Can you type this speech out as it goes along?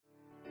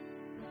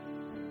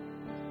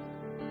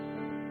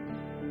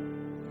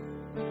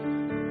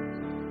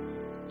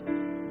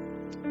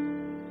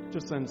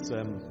just sense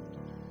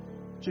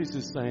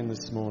Jesus saying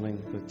this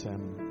morning that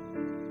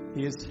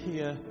he is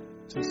here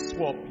to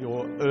swap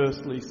your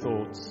earthly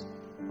thoughts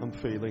and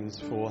feelings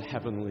for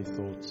heavenly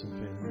thoughts and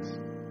feelings.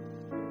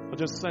 I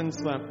just sense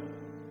that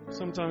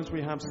sometimes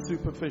we have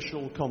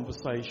superficial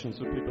conversations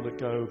with people that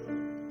go,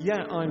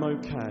 yeah, I'm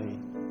okay.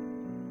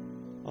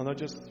 And I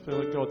just feel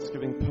that God's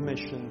giving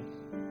permission.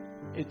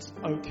 It's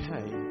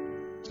okay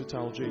to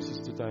tell Jesus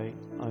today,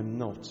 I'm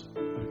not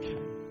okay.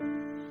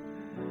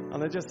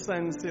 And I just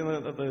sense,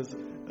 that there's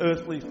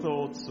earthly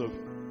thoughts of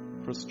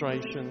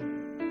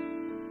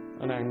frustration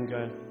and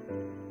anger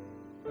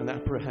and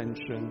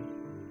apprehension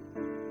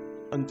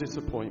and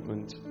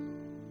disappointment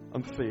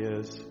and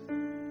fears.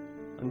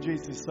 And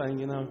Jesus is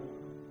saying,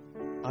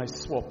 I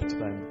swapped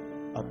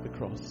them at the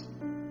cross.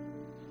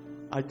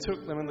 I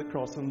took them on the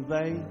cross and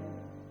they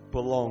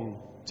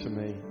belong to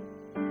me.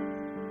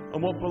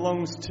 And what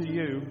belongs to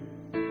you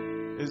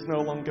is no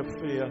longer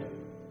fear,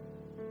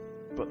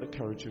 but the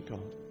courage of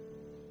God.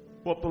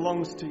 What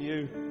belongs to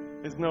you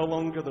is no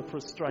longer the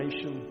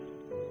frustration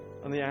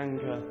and the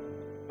anger,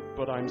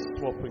 but I'm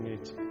swapping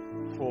it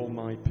for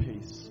my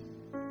peace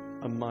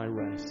and my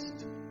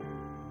rest.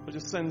 I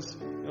just sense,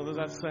 there's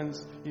that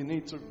sense you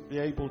need to be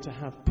able to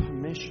have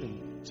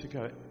permission to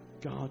go,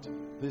 God,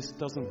 this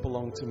doesn't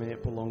belong to me,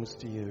 it belongs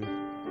to you.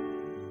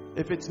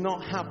 If it's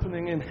not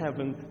happening in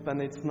heaven,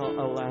 then it's not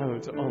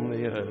allowed on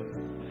the earth.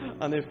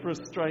 And if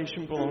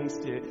frustration belongs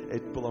to you,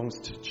 it belongs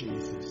to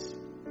Jesus.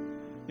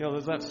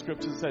 There's that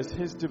scripture that says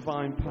His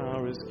divine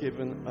power has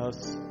given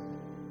us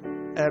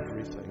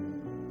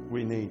everything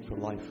we need for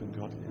life and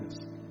godliness.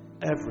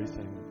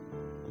 Everything.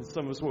 And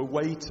some of us were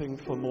waiting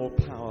for more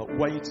power,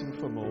 waiting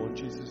for more. And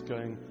Jesus is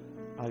going,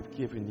 I've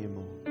given you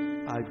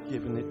more. I've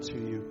given it to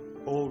you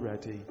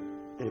already.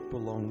 It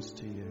belongs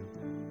to you.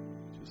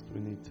 Just we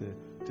need to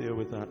deal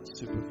with that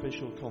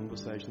superficial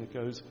conversation that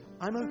goes,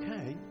 I'm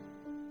okay.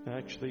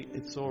 Actually,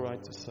 it's all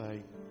right to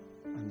say,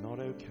 I'm not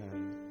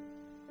okay.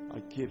 I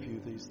give you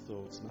these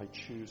thoughts and I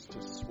choose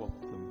to swap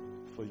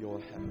them for your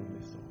heavenly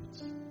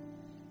thoughts.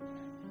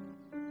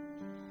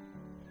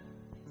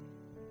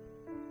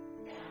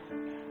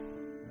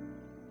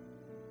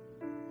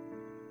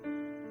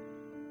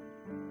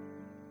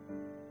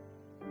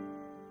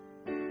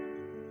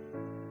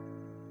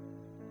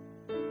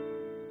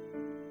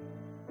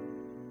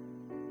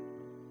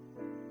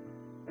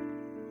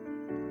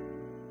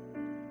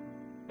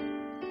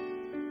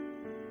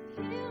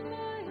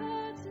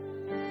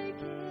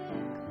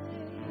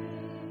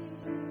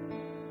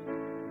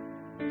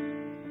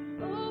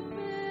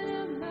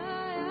 Open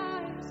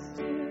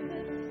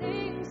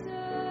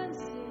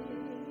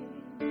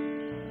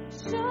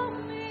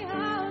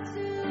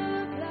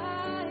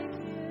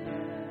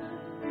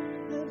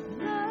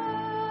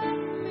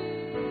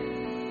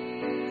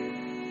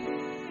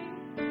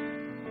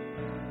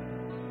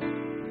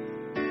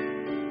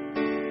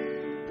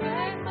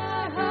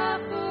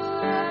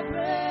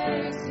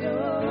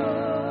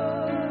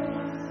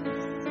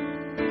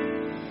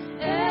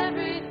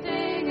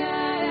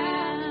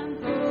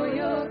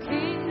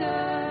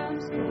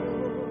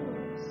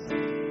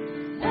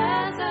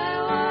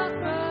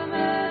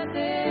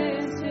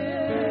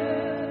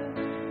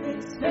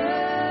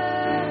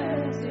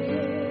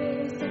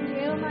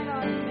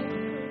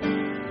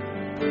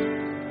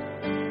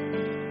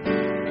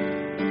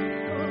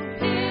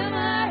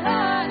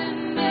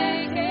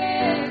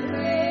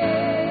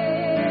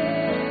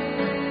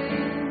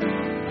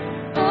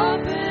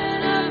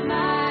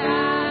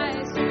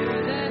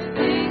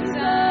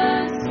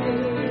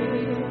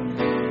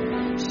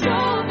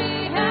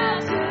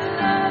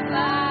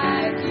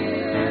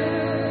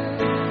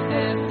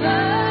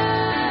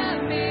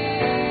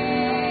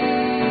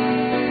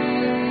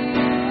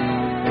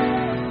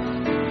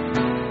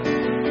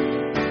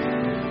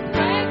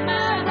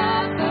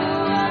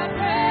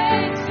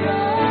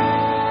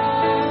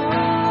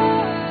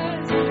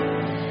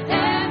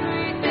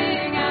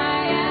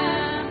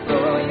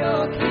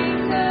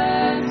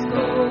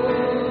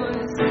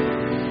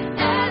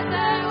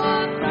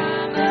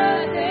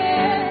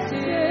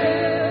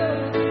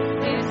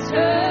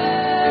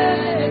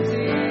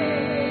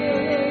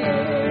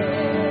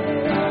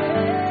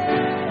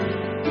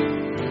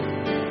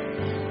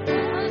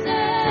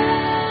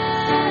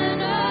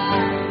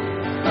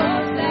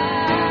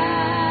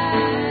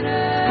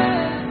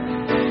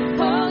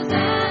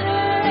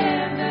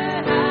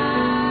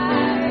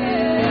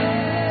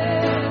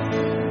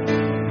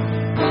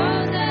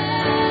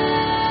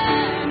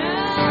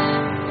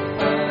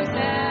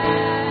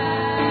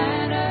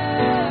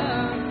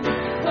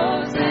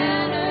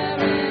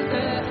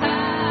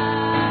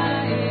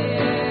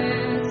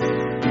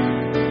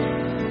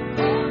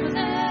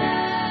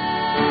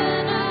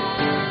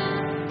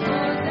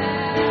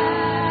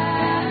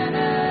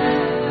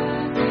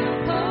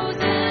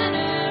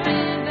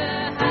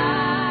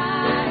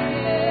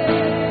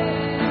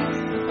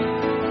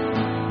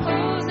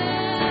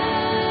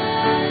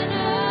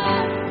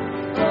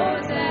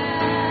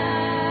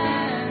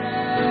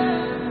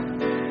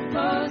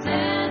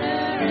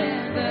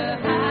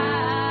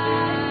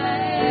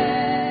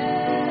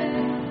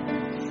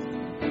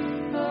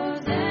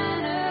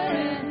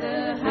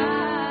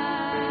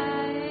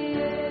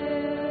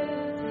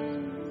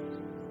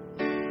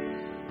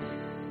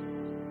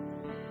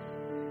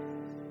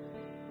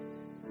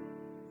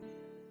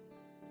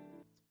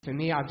For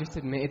me, I've just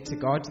admitted to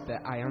God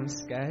that I am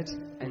scared,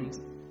 and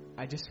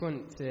I just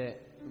want to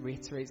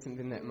reiterate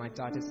something that my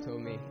dad has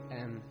told me.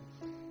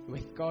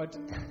 With God,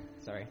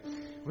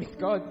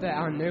 there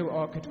are no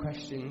awkward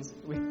questions.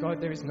 With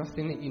God, there is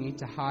nothing that you need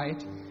to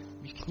hide.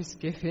 You can just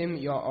give him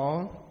your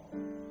all,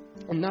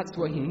 and that's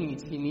what he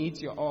needs. He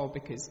needs your all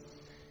because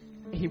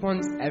he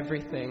wants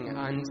everything,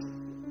 and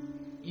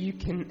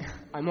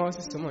I'm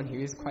also someone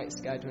who is quite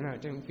scared when I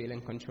don't feel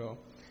in control.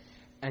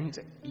 And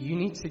you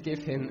need to give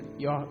him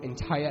your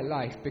entire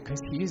life because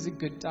he is a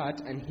good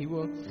dad, and he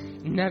will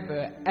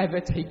never,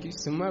 ever take you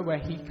somewhere where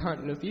he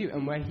can't love you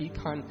and where he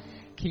can't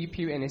keep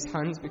you in his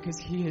hands, because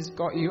he has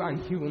got you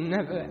and he will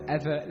never,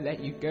 ever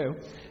let you go.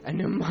 And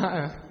no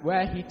matter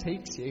where he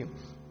takes you,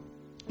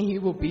 he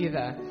will be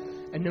there.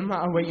 And no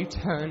matter where you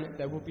turn,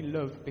 there will be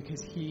love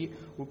because he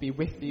will be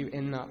with you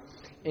in that.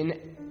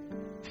 In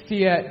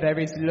fear, there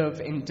is love.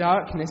 In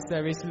darkness,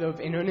 there is love.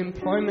 In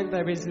unemployment,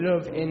 there is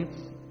love. In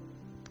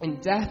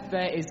death,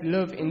 there is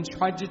love. In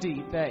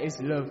tragedy, there is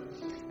love.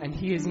 And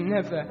he is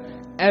never,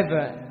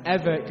 ever,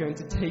 ever going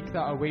to take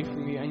that away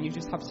from you. And you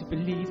just have to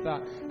believe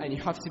that. And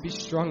you have to be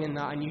strong in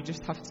that. And you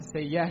just have to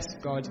say, yes,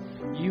 God,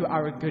 you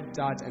are a good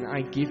dad. And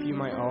I give you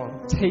my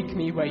all. Take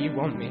me where you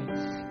want me.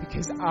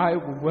 Because I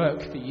will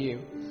work for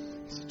you.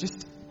 So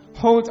just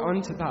hold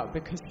on to that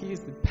because he is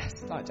the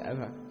best dad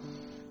ever.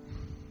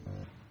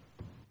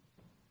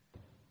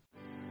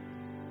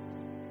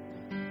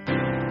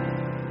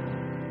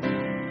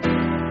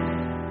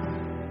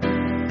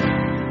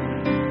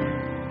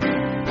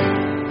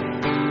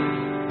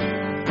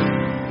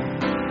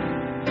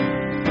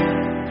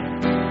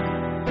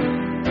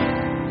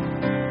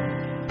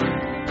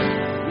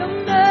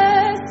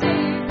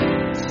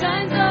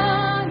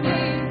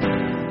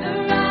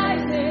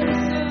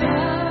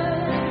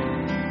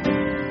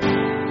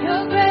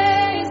 Your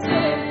grace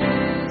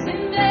is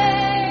in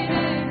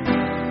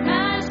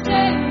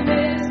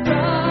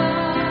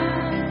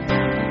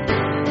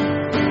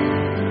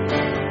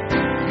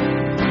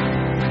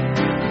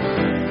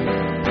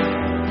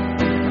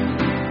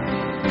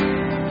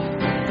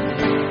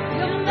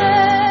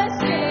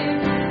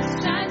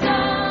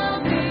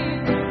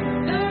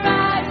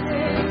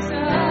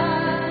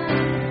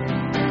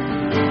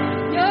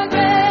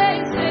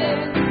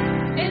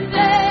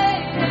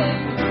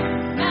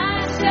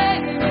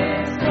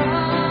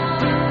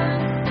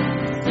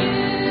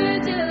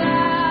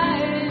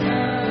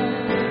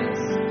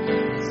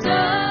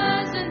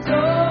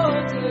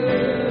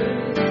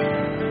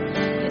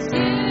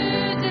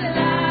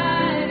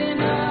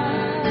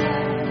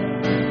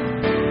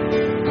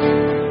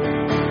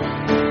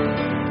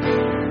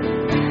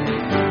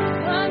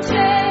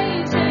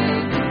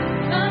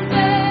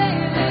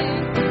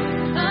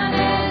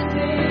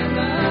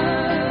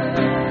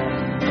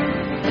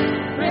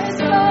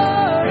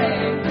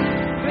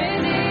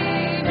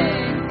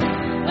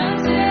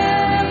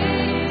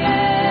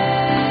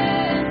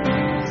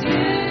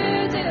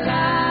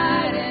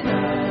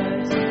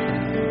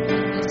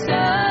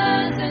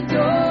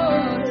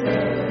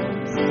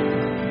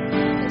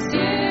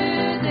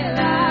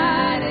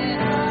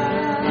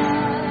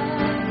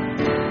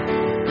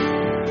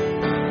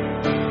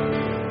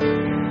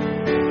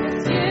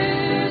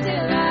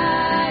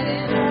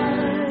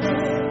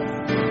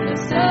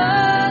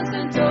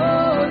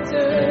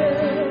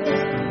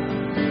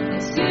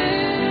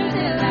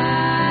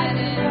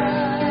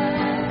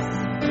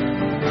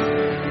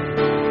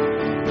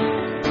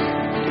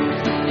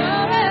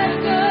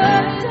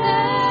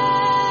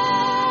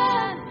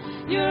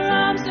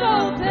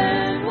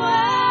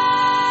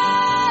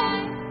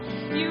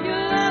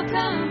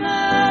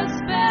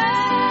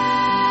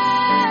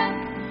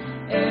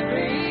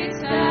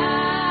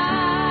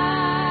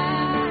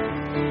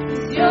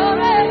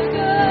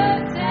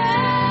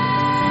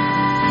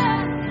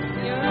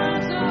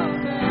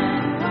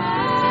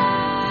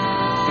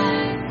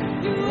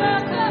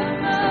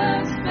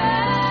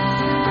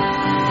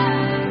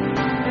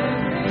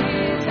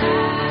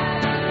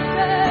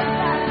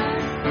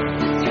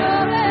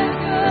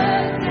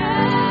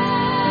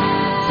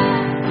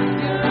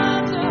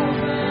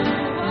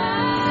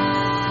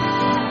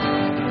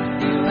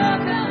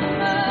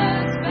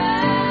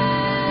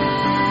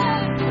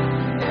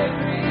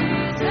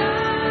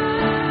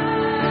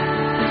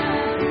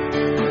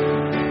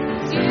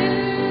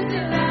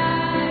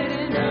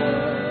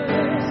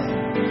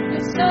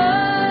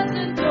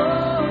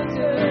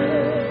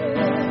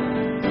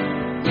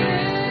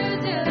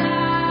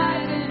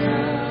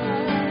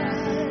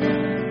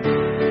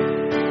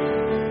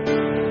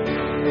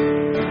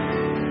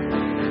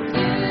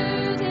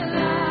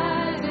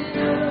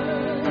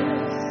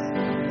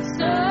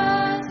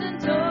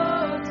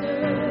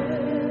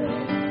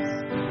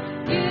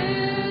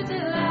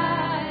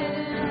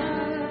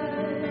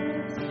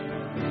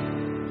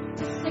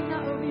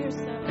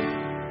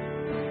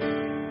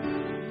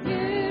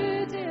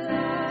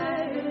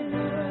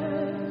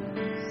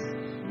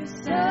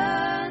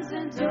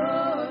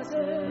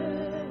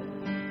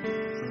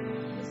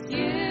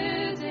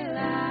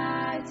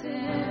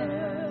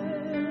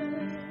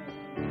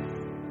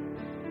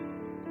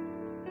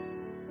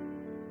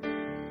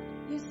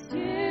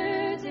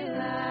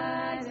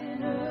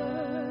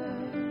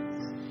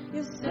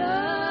your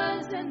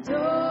sons and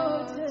daughters.